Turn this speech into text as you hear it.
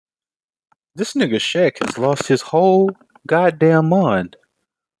This nigga Shaq has lost his whole goddamn mind.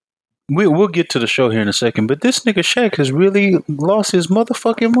 We'll get to the show here in a second, but this nigga Shaq has really lost his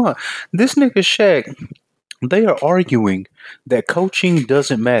motherfucking mind. This nigga Shaq, they are arguing that coaching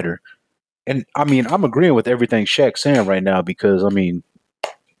doesn't matter. And I mean, I'm agreeing with everything Shaq's saying right now because, I mean,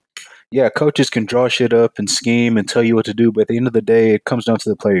 yeah, coaches can draw shit up and scheme and tell you what to do, but at the end of the day, it comes down to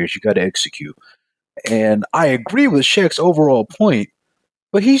the players. You got to execute. And I agree with Shaq's overall point,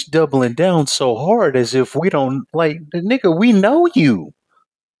 but he's doubling down so hard as if we don't, like, the nigga, we know you.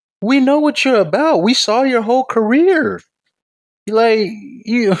 We know what you're about. We saw your whole career. Like,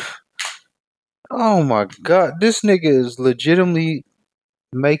 you, oh my God, this nigga is legitimately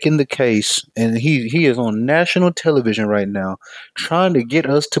making the case, and he is on national television right now, trying to get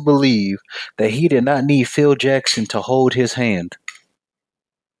us to believe that he did not need Phil Jackson to hold his hand.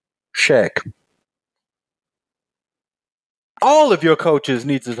 Shaq, all of your coaches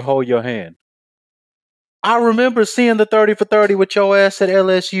need to hold your hand. I remember seeing the 30 for 30 with your ass at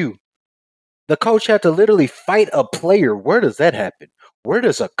LSU. The coach had to literally fight a player. Where does that happen? Where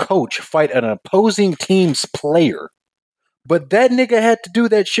does a coach fight an opposing team's player? But that nigga had to do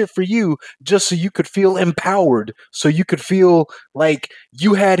that shit for you just so you could feel empowered, so you could feel like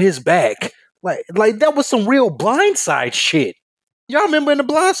you had his back. Like that was some real blindside shit. Y'all remember in the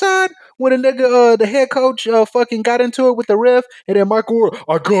blindside when the nigga, the head coach, fucking got into it with the ref, and then Michael,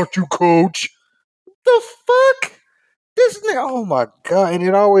 I got you, coach. The fuck? This nigga, oh my God. And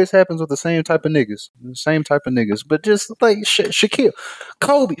it always happens with the same type of niggas. The same type of niggas. But just like Shaquille,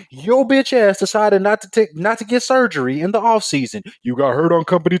 Kobe, your bitch ass decided not to get surgery in the off season. You got hurt on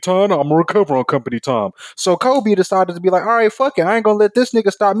company time, I'm gonna recover on company time. So Kobe decided to be like, all right, fuck it. I ain't gonna let this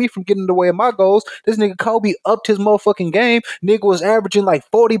nigga stop me from getting in the way of my goals. This nigga Kobe upped his motherfucking game. Nigga was averaging like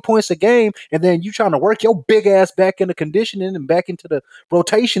 40 points a game, and then you trying to work your big ass back into conditioning and back into the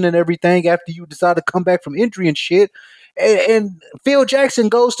rotation and everything after you decide to come back from injury and shit. And Phil Jackson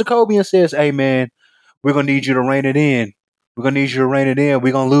goes to Kobe and says, "Hey man, we're gonna need you to rein it in. We're gonna need you to rein it in.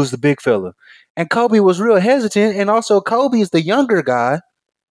 We're gonna lose the big fella." And Kobe was real hesitant, and also Kobe is the younger guy,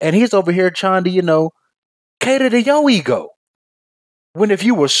 and he's over here trying to, cater to your ego. When if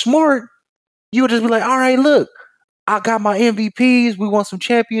you were smart, you would just be like, "All right, look, I got my MVPs. We won some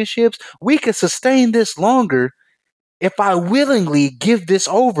championships. We could sustain this longer if I willingly give this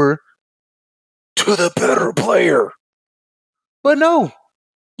over to the better player." But no,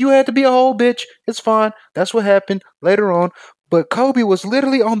 you had to be a whole bitch. It's fine. That's what happened later on. But Kobe was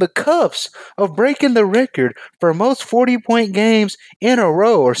literally on the cuffs of breaking the record for most 40-point games in a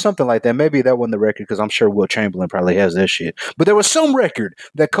row or something like that. Maybe that wasn't the record because I'm sure Will Chamberlain probably has that shit. But there was some record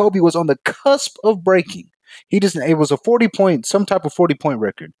that Kobe was on the cusp of breaking. It was a 40-point, some type of 40-point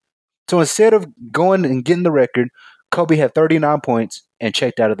record. So instead of going and getting the record, Kobe had 39 points and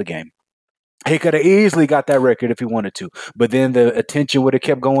checked out of the game. He could have easily got that record if he wanted to, but then the attention would have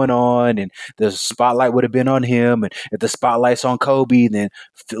kept going on, and the spotlight would have been on him. And if the spotlight's on Kobe, then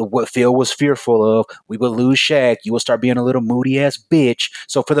what Phil was fearful of, we would lose Shaq. You would start being a little moody ass bitch.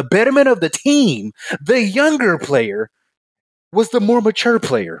 So for the betterment of the team, the younger player was the more mature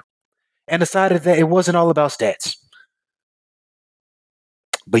player, and decided that it wasn't all about stats.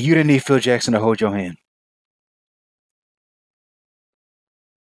 But you didn't need Phil Jackson to hold your hand.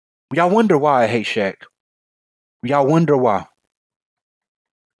 Y'all wonder why I hate Shaq. Y'all wonder why.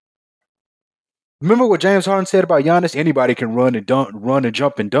 Remember what James Harden said about Giannis? Anybody can run and dunk, run and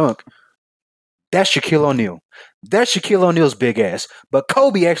jump and dunk. That's Shaquille O'Neal. That's Shaquille O'Neal's big ass. But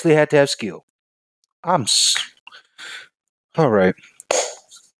Kobe actually had to have skill. All right.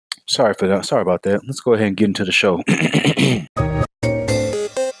 Sorry for that. Sorry about that. Let's go ahead and get into the show.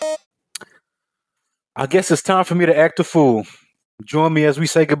 I guess it's time for me to act a fool. Join me as we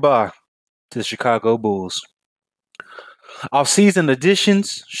say goodbye to the Chicago Bulls. Off-season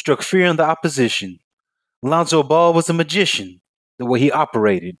additions struck fear in the opposition. Lonzo Ball was a magician, the way he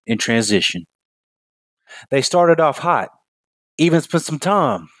operated in transition. They started off hot, even spent some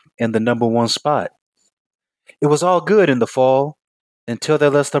time in the number one spot. It was all good in the fall until they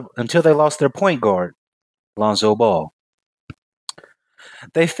lost their point guard, Lonzo Ball.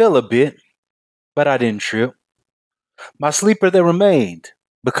 They fell a bit, but I didn't trip. My sleeper there remained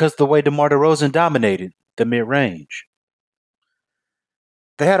because the way DeMar DeRozan dominated the mid-range.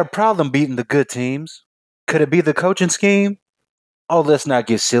 They had a problem beating the good teams. Could it be the coaching scheme? Oh, let's not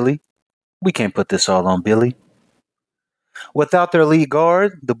get silly. We can't put this all on Billy. Without their lead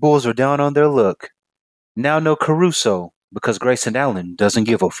guard, the Bulls are down on their luck. Now no Caruso because Grayson Allen doesn't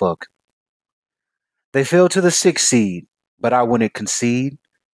give a fuck. They fell to the sixth seed, but I wouldn't concede,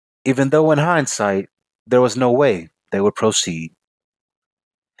 even though in hindsight, there was no way they would proceed.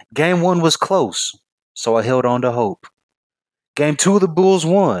 Game one was close, so I held on to hope. Game two, the Bulls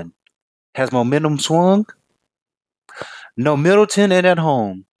won. Has momentum swung? No Middleton and at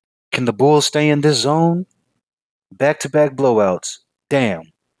home. Can the Bulls stay in this zone? Back to back blowouts.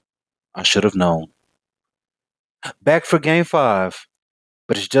 Damn, I should have known. Back for game five,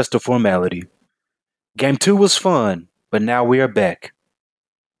 but it's just a formality. Game two was fun, but now we are back.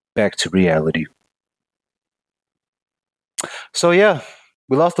 Back to reality. So yeah,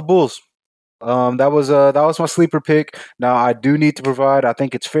 we lost the Bulls. That was my sleeper pick. Now I do need to provide. I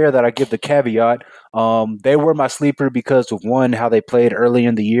think it's fair that I give the caveat. They were my sleeper because of one how they played early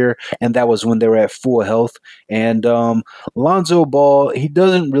in the year, and that was when they were at full health. And Lonzo Ball, he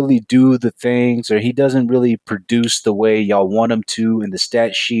doesn't really do the things, or he doesn't really produce the way y'all want him to in the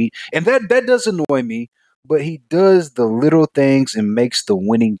stat sheet, and that does annoy me. But he does the little things and makes the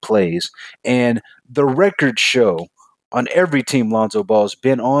winning plays, and the records show on every team Lonzo Ball's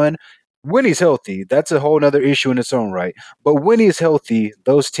been on when he's healthy, that's a whole other issue in its own right. But when he's healthy,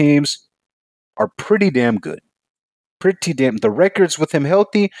 those teams are pretty damn good. Pretty damn. The records with him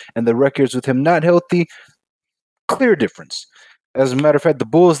healthy and the records with him not healthy, clear difference. As a matter of fact, the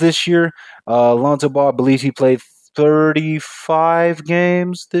Bulls this year, Lonzo Ball, I believe he played 35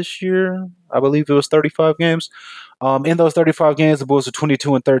 games this year. I believe it was 35 games. In those 35 games, the Bulls are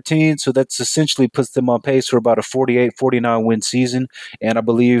 22 and 13, so that's essentially puts them on pace for about a 48, 49 win season. And I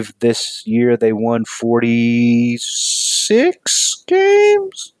believe this year they won 46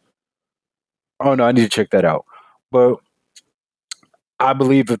 games. Oh no, I need to check that out. But I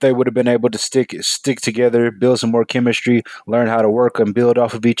believe if they would have been able to stick together, build some more chemistry, learn how to work and build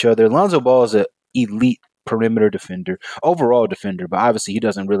off of each other. Lonzo Ball is an elite perimeter defender, overall defender, but obviously he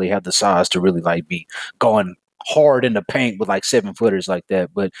doesn't really have the size to really like be going hard in the paint with like 7 footers like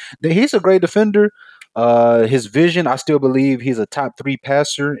that. But he's a great defender. His vision, I still believe he's a top three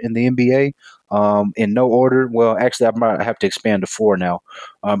passer in the NBA. In no order. Well, actually, I might have to expand to four now.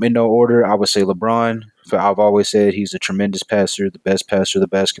 In no order, I would say LeBron. I've always said he's a tremendous passer, the best passer of the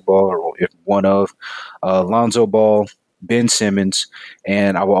basketball, or if one of. Lonzo Ball, Ben Simmons,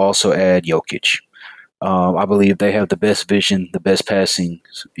 and I will also add Jokic. I believe they have the best vision, the best passing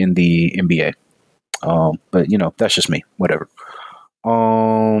in the NBA. But that's just me. Whatever.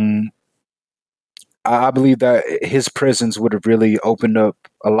 Um, I believe that his presence would have really opened up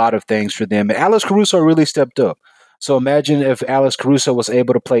a lot of things for them. And Alex Caruso really stepped up. So imagine if Alex Caruso was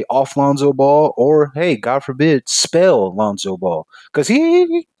able to play off Lonzo Ball, or hey, God forbid, spell Lonzo Ball, because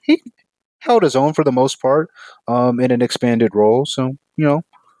he held his own for the most part in an expanded role. So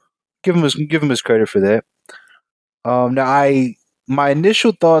give him his credit for that. Now, my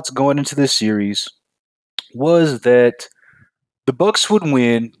initial thoughts going into this series was that the Bucks would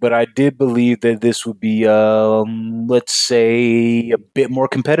win, but I did believe that this would be, let's say, a bit more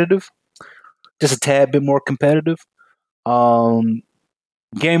competitive, just a tad bit more competitive. Um,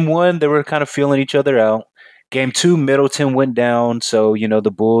 Game one, they were kind of feeling each other out. Game two, Middleton went down, so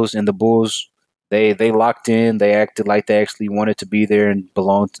the Bulls they locked in. They acted like they actually wanted to be there and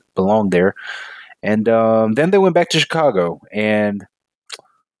belonged there. And then they went back to Chicago, and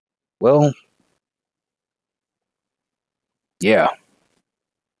well, yeah,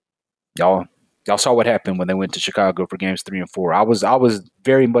 y'all y'all saw what happened when they went to Chicago for games 3 and 4. I was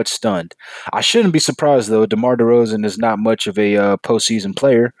very much stunned. I shouldn't be surprised though. DeMar DeRozan is not much of a postseason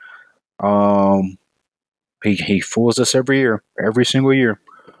player. Um, he fools us every year, every single year.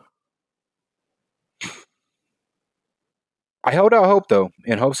 I held out hope though,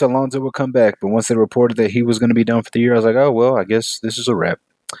 in hopes that Lonzo would come back. But once they reported that he was going to be done for the year, I was like, oh well, I guess this is a wrap.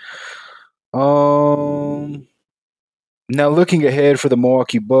 Um, Now, looking ahead for the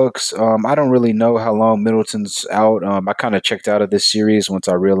Milwaukee Bucks, I don't really know how long Middleton's out. I kind of checked out of this series once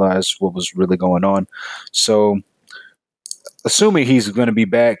I realized what was really going on. So, assuming he's going to be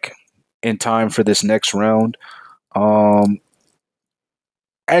back in time for this next round, um,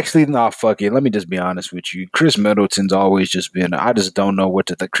 actually, nah, fuck it. Let me just be honest with you. Chris Middleton's always just been. I just don't know what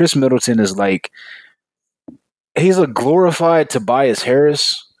to think. Chris Middleton is like he's a glorified Tobias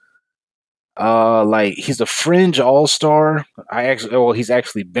Harris. Like he's a fringe all star. He's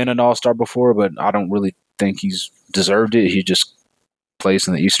actually been an all star before, but I don't really think he's deserved it. He just plays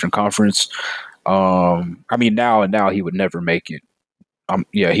in the Eastern Conference. I mean now he would never make it.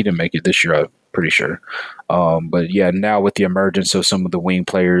 Yeah, he didn't make it this year. I'm pretty sure. But yeah, now with the emergence of some of the wing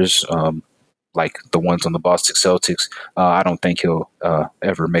players, like the ones on the Boston Celtics, I don't think he'll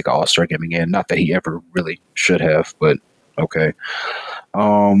ever make an All Star game again. Not that he ever really should have, but okay.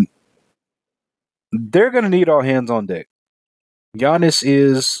 Um, they're gonna need all hands on deck. Giannis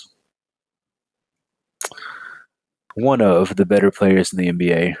is one of the better players in the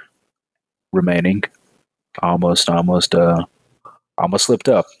NBA remaining. Almost slipped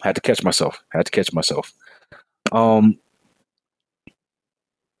up. Had to catch myself. Um,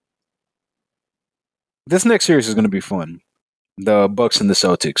 this next series is going to be fun. The Bucks and the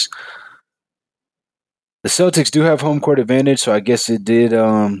Celtics. The Celtics do have home court advantage, so I guess it did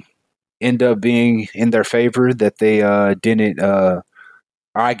end up being in their favor that they didn't. Or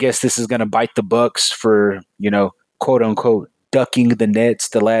I guess this is going to bite the Bucks for quote unquote ducking the Nets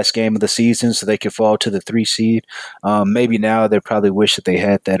the last game of the season so they could fall to the 3 seed. Maybe now they probably wish that they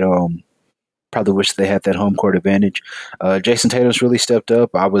had that. Probably wish they had that home court advantage. Jason Tatum's really stepped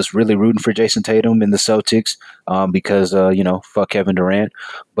up. I was really rooting for Jason Tatum in the Celtics because fuck Kevin Durant.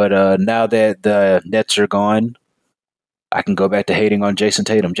 But now that the Nets are gone, I can go back to hating on Jason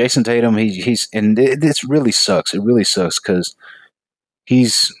Tatum. Jason Tatum, he's and this really sucks. It really sucks because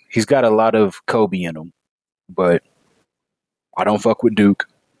he's got a lot of Kobe in him, but I don't fuck with Duke.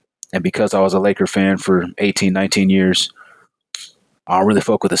 And because I was a Laker fan for 18, 19 years, I don't really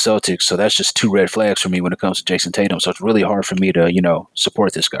fuck with the Celtics. So that's just two red flags for me when it comes to Jason Tatum. So it's really hard for me to,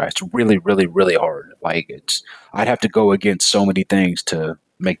 support this guy. It's really, really, really hard. I'd have to go against so many things to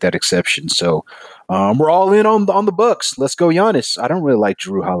make that exception. So we're all in on the Bucks. Let's go Giannis. I don't really like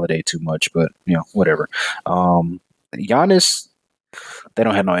Drew Holiday too much, but whatever. Giannis, they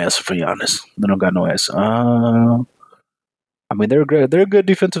don't have no answer for Giannis. They don't got no answer. I mean, they're a good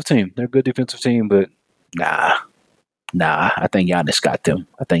defensive team. They're a good defensive team, but nah. I think Giannis got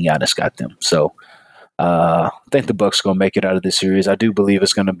them. So I think the Bucks are gonna make it out of this series. I do believe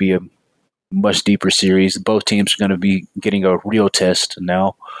it's gonna be a much deeper series. Both teams are gonna be getting a real test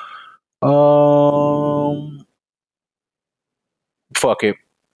now. Fuck it.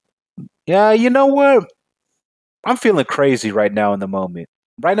 Yeah, you know what? I'm feeling crazy right now in the moment.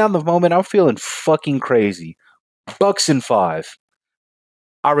 I'm feeling fucking crazy. Bucks in 5.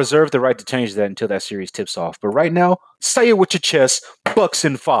 I reserve the right to change that until that series tips off. But right now, say it with your chest. Bucks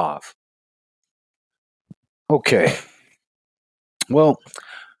in 5. Okay. Well,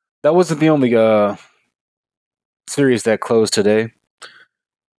 that wasn't the only series that closed today.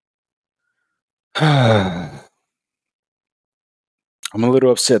 I'm a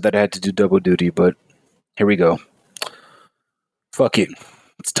little upset that I had to do double duty, but here we go. Fuck it.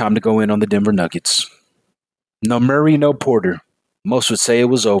 It's time to go in on the Denver Nuggets. No Murray, no Porter. Most would say it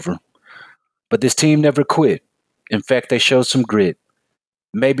was over. But this team never quit. In fact, they showed some grit.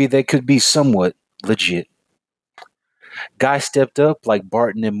 Maybe they could be somewhat legit. Guys stepped up like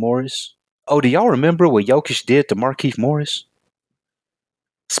Barton and Morris. Oh, do y'all remember what Jokic did to Markieff Morris?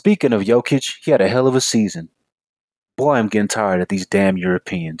 Speaking of Jokic, he had a hell of a season. Boy, I'm getting tired of these damn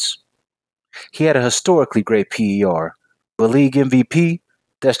Europeans. He had a historically great PER, but league MVP,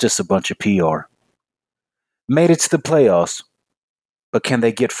 that's just a bunch of PR. Made it to the playoffs, but can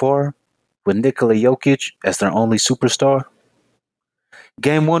they get far with Nikola Jokic as their only superstar?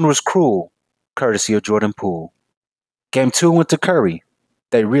 Game 1 was cruel, courtesy of Jordan Poole. Game 2 went to Curry.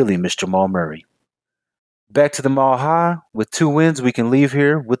 They really missed Jamal Murray. Back to the Mile High. With 2 wins, we can leave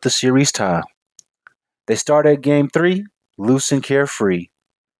here with the series tie. They started Game 3 loose and carefree,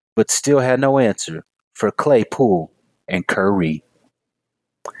 but still had no answer for Clay, Poole, and Curry.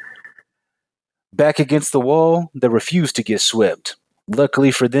 Back against the wall, they refused to get swept. Luckily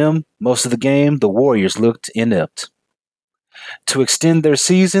for them, most of the game, the Warriors looked inept. To extend their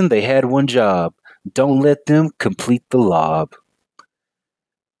season, they had one job. Don't let them complete the lob.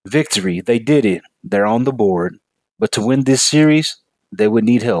 Victory, they did it. They're on the board. But to win this series, they would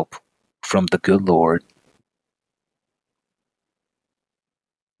need help from the good Lord.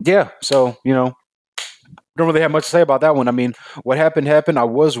 Yeah, so, don't really have much to say about that one. I mean, what happened. I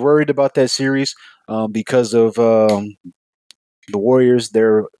was worried about that series because of the Warriors.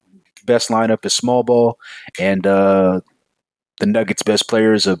 Their best lineup is small ball, and the Nuggets' best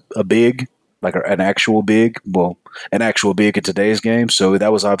player is a big, like an actual big. Well, an actual big in today's game. So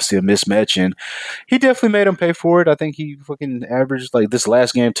that was obviously a mismatch, and he definitely made him pay for it. I think he fucking averaged like this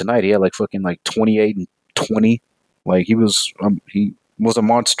last game tonight. He had like fucking like 28 and 20. Like he was a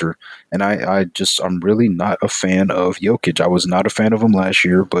monster, and I'm really not a fan of Jokic. I was not a fan of him last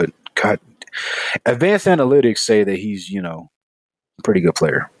year, but God, advanced analytics say that he's a pretty good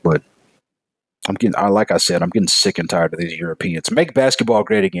player. But like I said, I'm getting sick and tired of these Europeans. Make basketball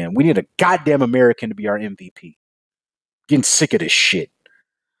great again. We need a goddamn American to be our MVP. Getting sick of this shit.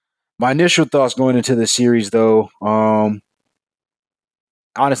 My initial thoughts going into the series, though,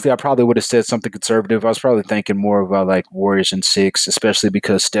 honestly, I probably would have said something conservative. I was probably thinking more about like Warriors in six, especially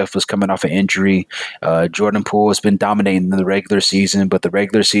because Steph was coming off an injury. Jordan Poole has been dominating in the regular season, but the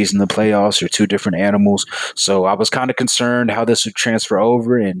regular season and the playoffs are two different animals. So I was kind of concerned how this would transfer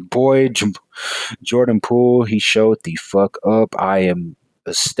over. And boy, Jordan Poole, he showed the fuck up. I am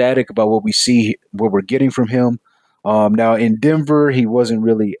ecstatic about what we see, what we're getting from him. Now in Denver, he wasn't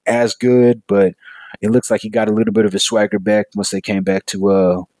really as good, but it looks like he got a little bit of his swagger back once they came back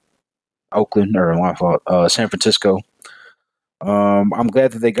to Oakland or my fault, San Francisco. I'm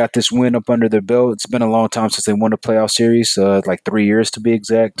glad that they got this win up under their belt. It's been a long time since they won a playoff series, like 3 years to be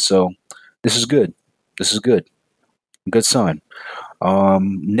exact. So this is good. This is good. Good sign.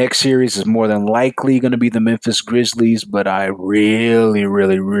 Next series is more than likely going to be the Memphis Grizzlies, but I really,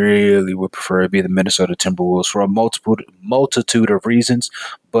 really, really would prefer it be the Minnesota Timberwolves for a multitude of reasons.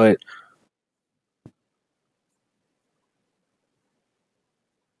 But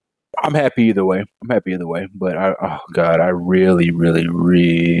I'm happy either way. I'm happy either way. But oh god, I really, really,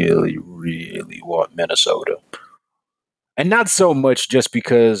 really, really want Minnesota, and not so much just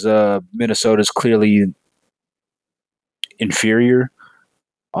because Minnesota's clearly inferior.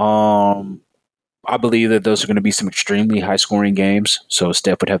 Um, I believe that those are going to be some extremely high scoring games. So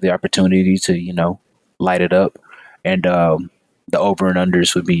Steph would have the opportunity to, light it up. And the over and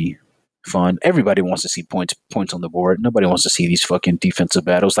unders would be fun. Everybody wants to see points on the board. Nobody wants to see these fucking defensive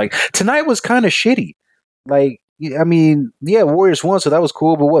battles. Like tonight was kind of shitty. Like, I mean, yeah, Warriors won, so that was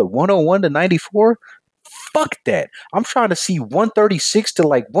cool. But what, 101 to 94? Fuck that. I'm trying to see 136 to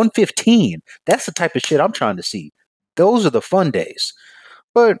like 115. That's the type of shit I'm trying to see. Those are the fun days.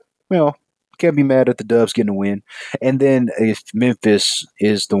 But, you know, can't be mad at the Dubs getting a win. And then if Memphis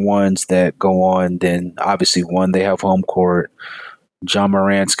is the ones that go on, then obviously one, they have home court. John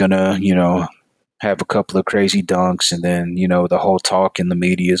Morant's gonna, have a couple of crazy dunks, and then, the whole talk in the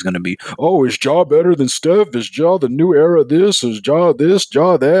media is gonna be, oh, is Ja better than Steph? Is Ja the new era this? Is Ja this,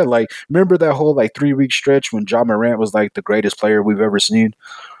 Ja that? Like, remember that whole like 3 week stretch when John Morant was like the greatest player we've ever seen?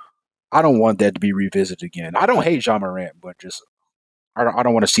 I don't want that to be revisited again. I don't hate John Morant, but just I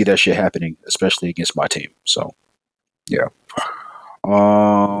don't want to see that shit happening, especially against my team. So yeah.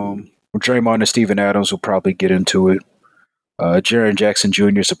 Draymond and Steven Adams will probably get into it. Jaren Jackson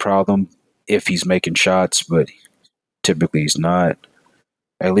Jr. is a problem if he's making shots, but typically he's not.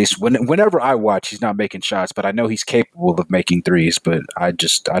 At least whenever I watch, he's not making shots, but I know he's capable of making threes. But I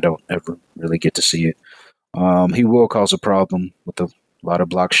don't ever really get to see it. He will cause a problem with a lot of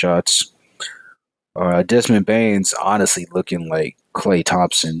block shots. Desmond Bane's honestly looking like Clay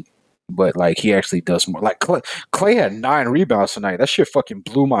Thompson, but like he actually does more. Like Clay had 9 rebounds tonight. That shit fucking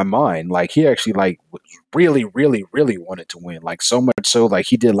blew my mind. Like he actually like really, really, really wanted to win. Like so much so, like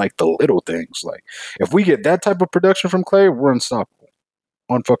he did like the little things. Like if we get that type of production from Clay, we're unstoppable,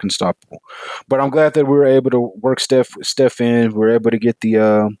 unfucking stoppable. But I'm glad that we were able to work Steph in. We are able to get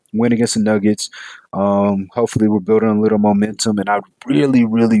the win against the Nuggets. Hopefully, we're building a little momentum, and I really,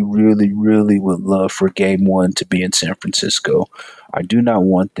 really, really, really would love for Game One to be in San Francisco. I do not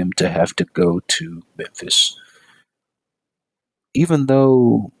want them to have to go to Memphis, even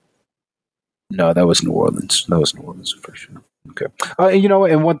though. No, that was New Orleans. That was New Orleans for sure. Okay.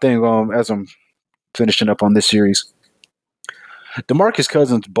 And one thing, as I'm finishing up on this series, DeMarcus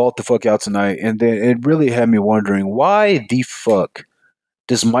Cousins balled the fuck out tonight, and then it really had me wondering why the fuck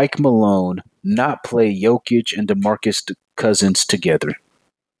does Mike Malone not play Jokic and DeMarcus Cousins together?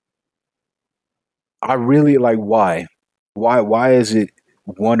 I really like why. Why is it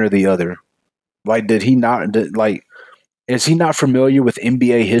one or the other? Like, did he not like? Is he not familiar with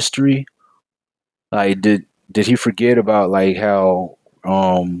NBA history? Like, did he forget about like how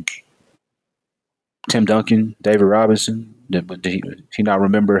Tim Duncan, David Robinson. Did he not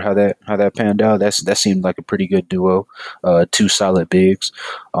remember how that panned out? That seemed like a pretty good duo, two solid bigs.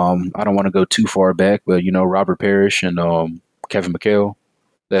 I don't want to go too far back, but Robert Parrish and Kevin McHale,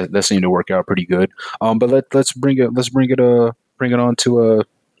 that seemed to work out pretty good. But let's bring it on to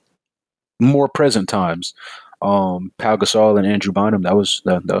more present times. Pau Gasol and Andrew Bynum,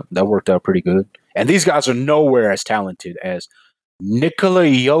 that worked out pretty good. And these guys are nowhere as talented as Nikola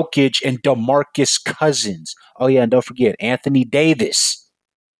Jokic and DeMarcus Cousins. Oh yeah, and don't forget Anthony Davis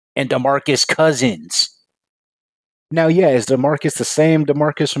and DeMarcus Cousins. Now, yeah, is DeMarcus the same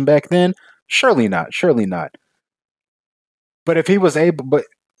DeMarcus from back then? Surely not. Surely not. But if he was able, but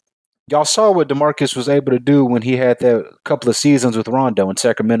y'all saw what DeMarcus was able to do when he had that couple of seasons with Rondo in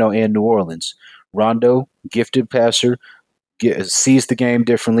Sacramento and New Orleans. Rondo, gifted passer, sees the game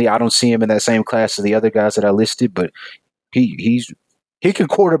differently. I don't see him in that same class as the other guys that I listed, but he can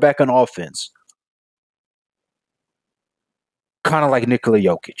quarterback an offense. kind of like Nikola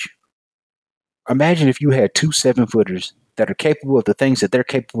Jokic. Imagine if you had two 7-footers that are capable of the things that they're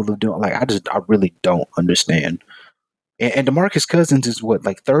capable of doing. Like, I really don't understand. And DeMarcus Cousins is what,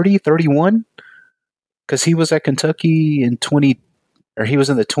 like 30, 31? Because he was at Kentucky in 20, or he was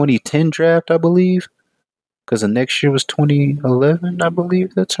in the 2010 draft, I believe. Because the next year was 2011, I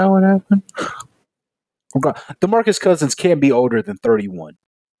believe. That's how it happened. DeMarcus Cousins can't be older than 31.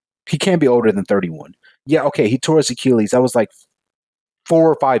 He can't be older than 31. Yeah, okay, he tore his Achilles. That was like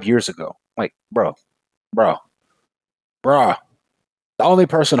 4 or 5 years ago. Like, bro, bro. The only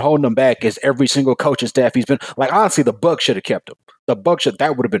person holding him back is every single coaching staff he's been. Like, honestly, the Bucks should have kept him. The Bucks should.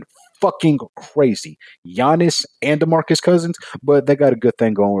 That would have been fucking crazy. Giannis and DeMarcus Cousins, but they got a good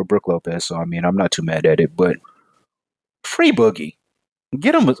thing going with Brook Lopez. So I mean, I'm not too mad at it. But free Boogie,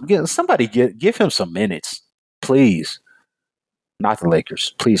 get him. Somebody give him some minutes, please. Not the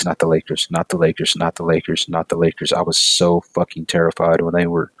Lakers. Please, not the Lakers. Not the Lakers. Not the Lakers. Not the Lakers. I was so fucking terrified when they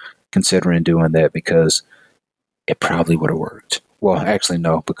were considering doing that because it probably would have worked. Well, actually,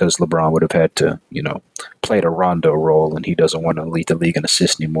 no, because LeBron would have had to, play the Rondo role, and he doesn't want to lead the league in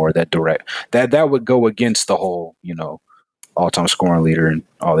assists anymore. That would go against the whole, all-time scoring leader and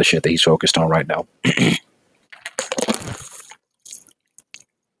all the shit that he's focused on right now.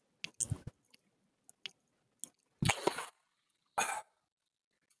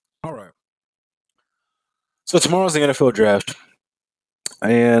 All right. So tomorrow's the NFL draft,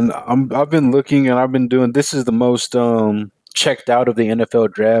 and I've been looking and I've been doing. This is the most checked out of the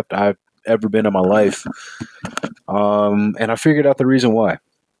NFL draft I've ever been in my life, and I figured out the reason why.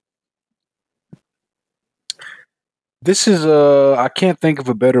 This is I can't think of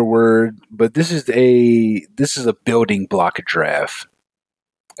a better word, but this is a building block draft.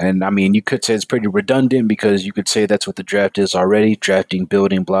 And I mean, you could say it's pretty redundant because you could say that's what the draft is already, drafting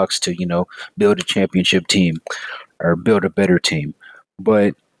building blocks to, build a championship team or build a better team.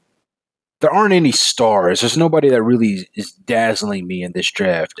 But there aren't any stars. There's nobody that really is dazzling me in this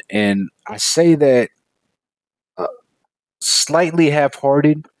draft. And I say that slightly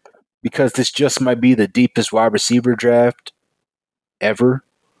half-hearted because this just might be the deepest wide receiver draft ever.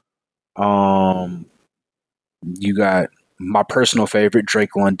 You got my personal favorite,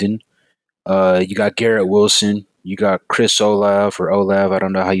 Drake London. You got Garrett Wilson. You got Chris Olav. I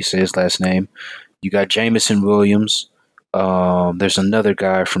don't know how you say his last name. You got Jamison Williams. There's another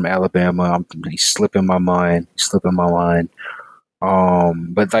guy from Alabama. He's slipping my mind.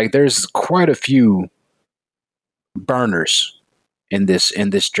 But like, there's quite a few burners in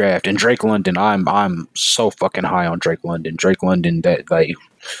this draft. And Drake London, I'm so fucking high on Drake London. Drake London, that like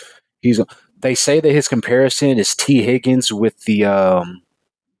they say that his comparison is T. Higgins with the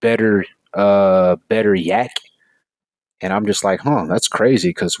better yak. And I'm just like, that's crazy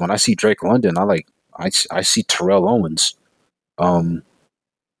because when I see Drake London, I see Terrell Owens.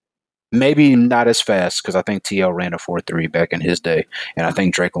 Maybe not as fast because I think TL ran a 4.3 back in his day, and I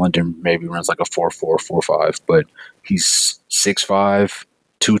think Drake London maybe runs like a 4.4, 4.5, but he's 6'5",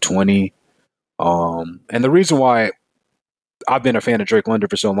 220. And the reason why I've been a fan of Drake London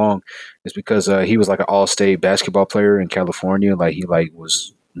for so long is because he was like an all-state basketball player in California. Like he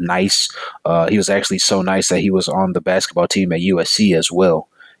was nice. He was actually so nice that he was on the basketball team at USC as well.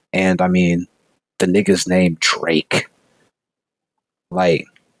 And I mean, the nigga's named Drake. Like,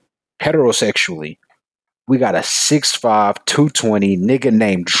 heterosexually, we got a 6'5", 220 nigga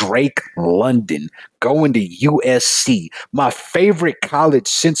named Drake London going to USC, my favorite college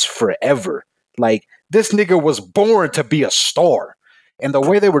since forever. Like, this nigga was born to be a star. And the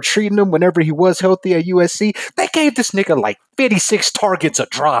way they were treating him whenever he was healthy at USC, they gave this nigga like 56 targets a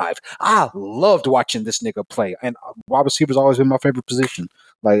drive. I loved watching this nigga play. And wide receiver's always been my favorite position.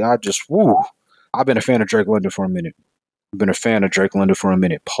 Like, I've been a fan of Drake London for a minute.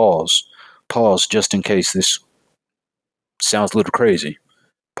 Pause. Pause, just in case this sounds a little crazy.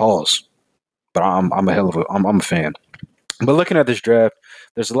 Pause. But I'm a fan. But looking at this draft,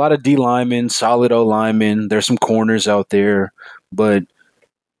 there's a lot of D linemen, solid O linemen. There's some corners out there, but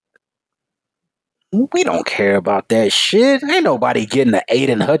we don't care about that shit. Ain't nobody getting an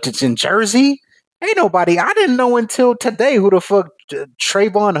Aiden Hutchinson jersey. Ain't nobody. I didn't know until today who the fuck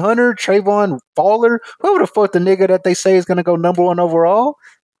Trayvon Hunter, Trayvon Fowler, who the fuck the nigga that they say is gonna go number 1 overall.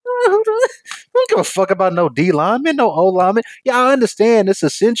 I don't give a fuck about no D lineman, no O lineman. Yeah, I understand it's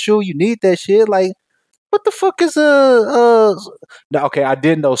essential. You need that shit. Like, what the fuck is Now, okay, I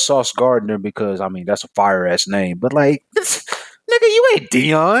did know Sauce Gardner because I mean that's a fire ass name, but like this nigga, you ain't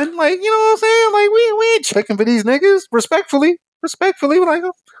Dion. Like, you know what I'm saying? Like, we ain't checking for these niggas. Respectfully, like, I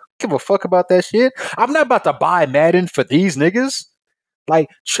don't give a fuck about that shit. I'm not about to buy Madden for these niggas. Like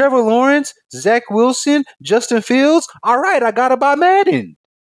Trevor Lawrence, Zach Wilson, Justin Fields. All right, I gotta buy Madden.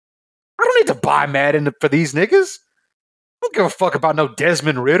 I don't need to buy Madden for these niggas. I don't give a fuck about no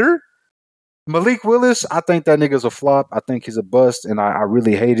Desmond Ritter. Malik Willis, I think that nigga's a flop. I think he's a bust, and I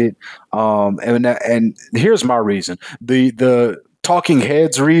really hate it. And here's my reason: the talking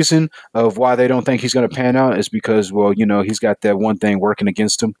heads reason of why they don't think he's going to pan out is because, well, he's got that one thing working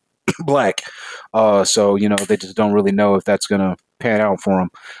against him, black. So they just don't really know if that's going to pan out for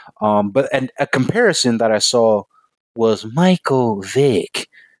him. But a comparison that I saw was Michael Vick.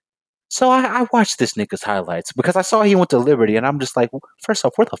 So I watched this nigga's highlights because I saw he went to Liberty, and I'm just like, first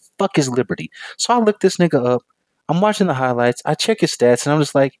off, where the fuck is Liberty? So I looked this nigga up. I'm watching the highlights. I check his stats, and I'm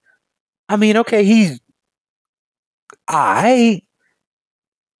just like, I mean, okay, he's I.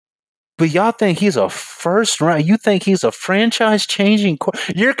 But y'all think he's a first round? You think he's a franchise changing?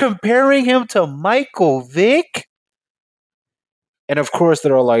 You're comparing him to Michael Vick? And of course,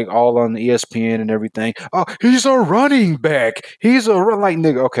 they're all on ESPN and everything. Oh, he's a running back. He's like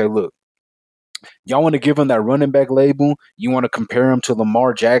nigga. Okay, look. Y'all want to give him that running back label? You want to compare him to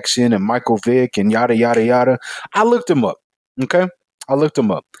Lamar Jackson and Michael Vick and yada, yada, yada? I looked him up. Okay? I looked him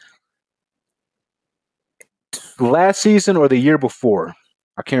up. Last season or the year before,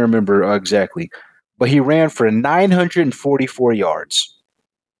 I can't remember exactly, but he ran for 944 yards.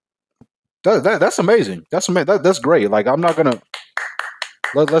 That's amazing. That's amazing. That's great. Like, I'm not gonna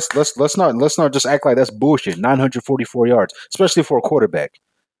let's not just act like that's bullshit. 944 yards, especially for a quarterback.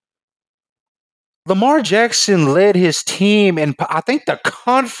 Lamar Jackson led his team in, I think, the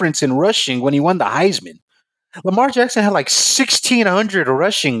conference in rushing when he won the Heisman. Lamar Jackson had like 1,600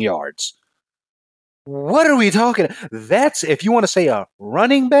 rushing yards. What are we talking? That's, if you want to say a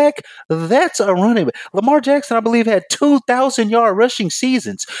running back, that's a running back. Lamar Jackson, I believe, had 2,000-yard rushing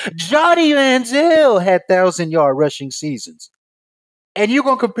seasons. Johnny Manziel had 1,000-yard rushing seasons. And you're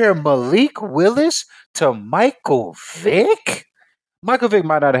going to compare Malik Willis to Michael Vick? Michael Vick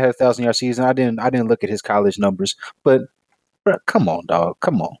might not have had a 1,000-yard season. I didn't look at his college numbers, but bro, come on, dog.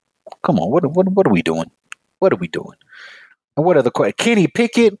 Come on. What are we doing? What are we doing? And what other question? Kenny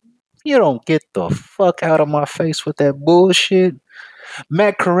Pickett? You don't get the fuck out of my face with that bullshit.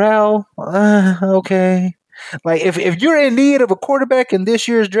 Matt Corral? Okay. Like, if you're in need of a quarterback in this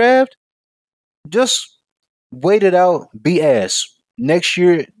year's draft, just wait it out. Be ass. Next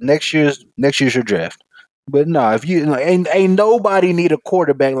year's your draft. But no, if you ain't nobody need a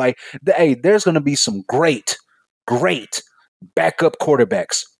quarterback. Like, hey, there's gonna be some great backup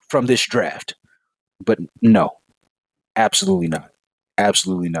quarterbacks from this draft. But no, absolutely not,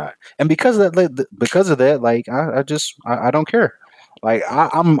 absolutely not. And because of that, like, I don't care. Like,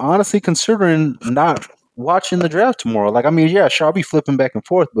 I'm honestly considering not watching the draft tomorrow. Like, I mean, yeah, sure, I'll be flipping back and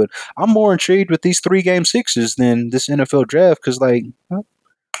forth, but I'm more intrigued with these 3-game sixes than this NFL draft because, like,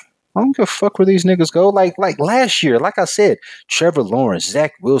 I don't give a fuck where these niggas go. Like last year, like I said, Trevor Lawrence,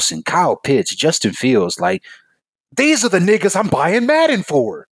 Zach Wilson, Kyle Pitts, Justin Fields. Like, these are the niggas I'm buying Madden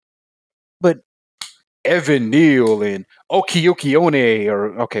for. But Evan Neal and Okione,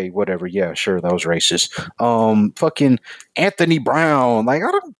 or okay, whatever. Yeah, sure, that was racist. Fucking Anthony Brown. Like, I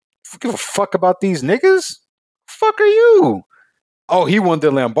don't give a fuck about these niggas. Fuck are you? Oh, he won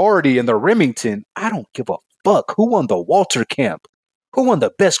the Lombardi and the Remington. I don't give a fuck. Who won the Walter Camp? Who won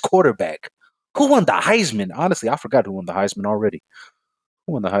the best quarterback? Who won the Heisman? Honestly, I forgot who won the Heisman already.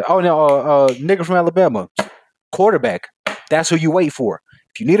 Who won the Heisman? Oh, no, nigga from Alabama. Quarterback. That's who you wait for.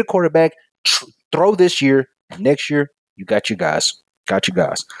 If you need a quarterback, throw this year. Next year, you got your guys.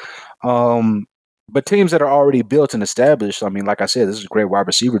 But teams that are already built and established, I mean, like I said, this is a great wide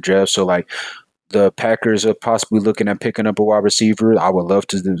receiver draft. So, like, the Packers are possibly looking at picking up a wide receiver. I would love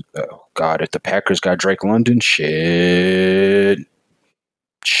to do. Oh, God, if the Packers got Drake London, shit.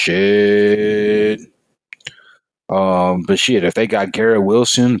 But shit, if they got Garrett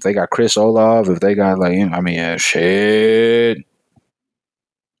Wilson, if they got Chris Olave, if they got shit.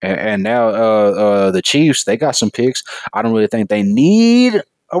 And now the Chiefs, they got some picks. I don't really think they need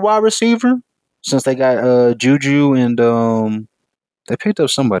a wide receiver since they got Juju and they picked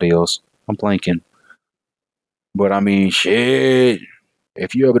up somebody else. I'm blanking. But I mean, shit.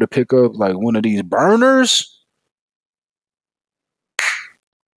 If you're able to pick up like one of these burners,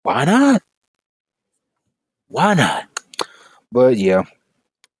 why not? Why not? But yeah,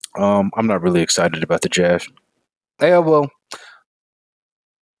 I'm not really excited about the draft. Yeah, well,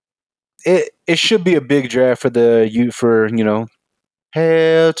 it should be a big draft for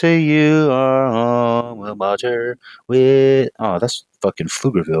Hail to you, our alma mater with. Oh, that's fucking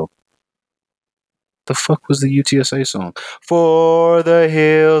Pflugerville. The fuck was the UTSA song? For the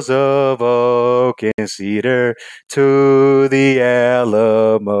hills of oak and cedar to the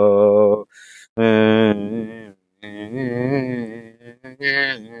Alamo.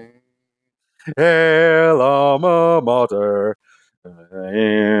 El alma mater.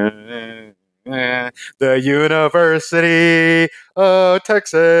 The University of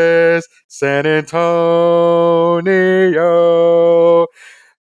Texas, San Antonio.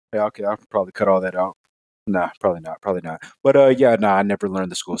 Yeah, okay, I can probably cut all that out. Nah, probably not. Probably not. But yeah, nah, I never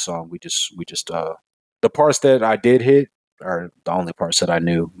learned the school song. We just the parts that I did hit are the only parts that I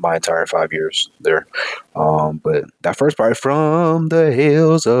knew my entire 5 years there. But that first part, from the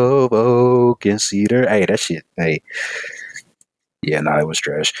hills of oak and cedar, hey, that shit, hey, yeah, nah, it was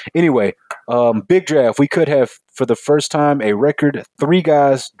trash. Anyway, big draft. We could have, for the first time, a record 3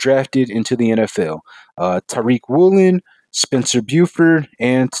 guys drafted into the NFL: Tariq Woolen, Spencer Buford,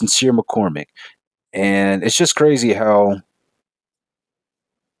 and Sincere McCormick. And it's just crazy how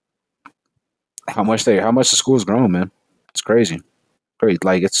much the school's grown, man. It's crazy. Great.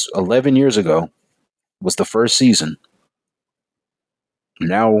 Like, it's 11 years ago was the first season.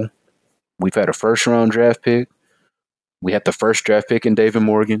 Now we've had a first round draft pick. We had the first draft pick in David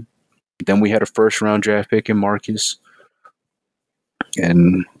Morgan. Then we had a first round draft pick in Marcus.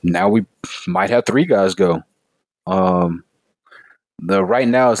 And now we might have 3 guys go. Um, the right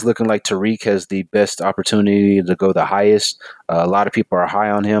now it's looking like Tariq has the best opportunity to go the highest. A lot of people are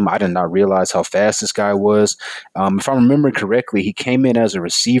high on him. I did not realize how fast this guy was. If I'm remembering correctly, he came in as a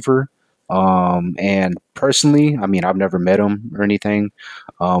receiver. And personally, I mean, I've never met him or anything,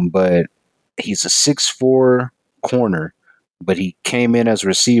 but he's a 6'4" corner. But he came in as a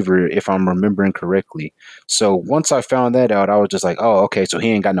receiver, if I'm remembering correctly. So once I found that out, I was just like, oh, okay, so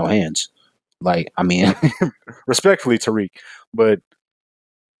he ain't got no hands. Like, I mean, respectfully, Tariq, but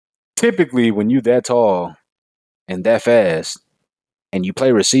typically when you that tall and that fast and you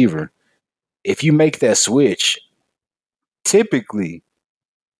play receiver, if you make that switch, typically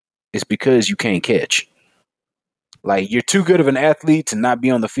it's because you can't catch. Like, you're too good of an athlete to not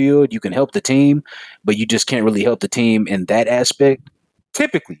be on the field. You can help the team, but you just can't really help the team in that aspect.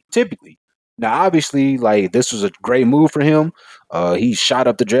 Typically. Now, obviously, like, this was a great move for him. He shot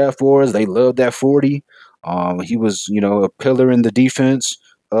up the draft boards. They loved that 40. He was, a pillar in the defense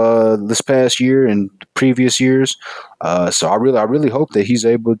this past year and previous years. So I really hope that he's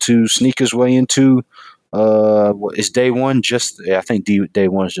able to sneak his way into is day one just I think day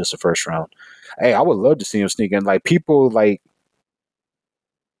one is just the first round. Hey, I would love to see him sneak in. Like, people, like,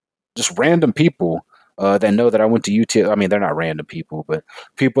 just random people that know that I went to UT. I mean, they're not random people, but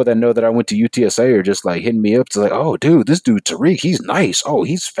people that know that I went to UTSA are just like hitting me up to like, oh, dude, this dude Tariq, he's nice. Oh,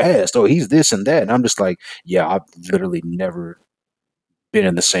 he's fast. Oh, he's this and that. And I'm just like, yeah, I've literally never been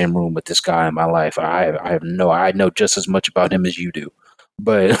in the same room with this guy in my life. I know just as much about him as you do.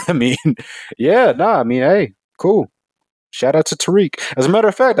 But I mean, yeah, nah, I mean, hey, cool. Shout out to Tariq. As a matter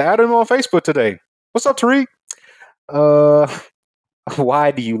of fact, I added him on Facebook today. What's up, Tariq? Uh,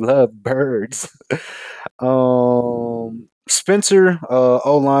 why do you love birds? Spencer,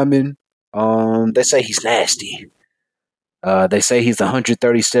 O lineman. They say he's nasty. They say he's the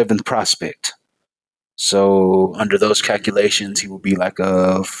 137th prospect. So under those calculations, he will be like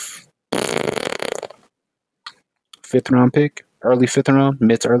a fifth round pick, early fifth round,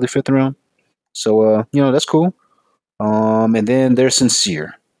 mid to early fifth round. So that's cool. And then there's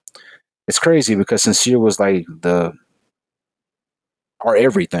Sincere. It's crazy because Sincere was like our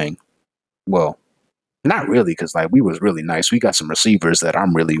everything. Well, not really, because like we was really nice. We got some receivers that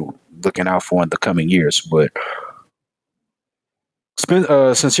I'm really looking out for in the coming years. But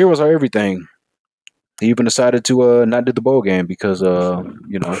Sincere was our everything. He even decided to not do the bowl game because he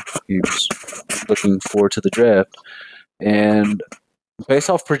was looking forward to the draft. And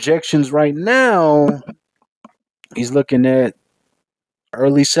based off projections right now, he's looking at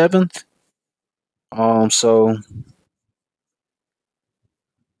early seventh. So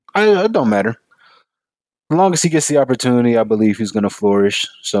it don't matter. As long as he gets the opportunity, I believe he's going to flourish.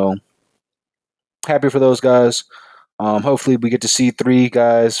 So happy for those guys. Hopefully, we get to see 3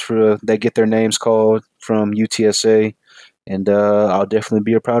 guys that get their names called from UTSA, and I'll definitely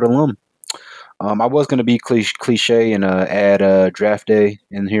be a proud alum. I was going to be cliche and add draft day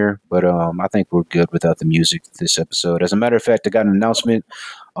in here, but I think we're good without the music this episode. As a matter of fact, I got an announcement.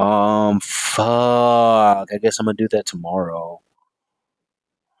 Fuck. I guess I'm gonna do that tomorrow.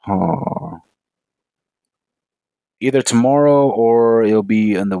 Huh. Either tomorrow or it'll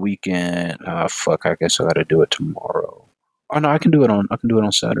be on the weekend. Fuck. I guess I got to do it tomorrow. Oh no, I can do it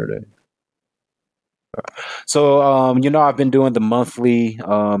on Saturday. So, I've been doing the monthly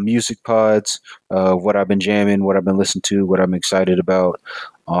music pods, what I've been jamming, what I've been listening to, what I'm excited about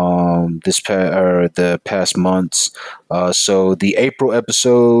the past months. So the April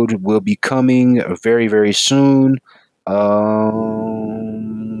episode will be coming very, very soon.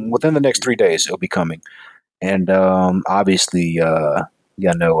 Within the next 3 days, it'll be coming. And obviously,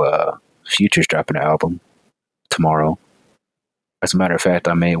 Future's dropping an album tomorrow. As a matter of fact,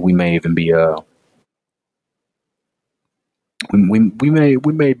 we may even be we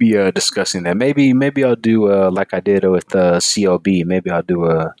may be discussing that. Maybe I'll do like I did with CLB. Maybe I'll do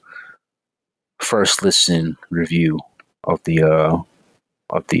a first listen review of the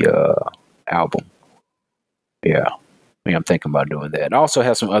album. Yeah. I'm thinking about doing that. I also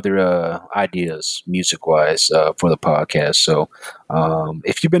have some other ideas, music wise, for the podcast. So,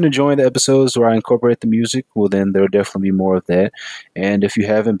 if you've been enjoying the episodes where I incorporate the music, well, then there'll definitely be more of that. And if you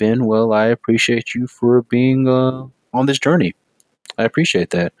haven't been, well, I appreciate you for being on this journey. I appreciate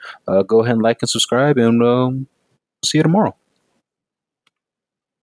that. Go ahead and like and subscribe, and see you tomorrow.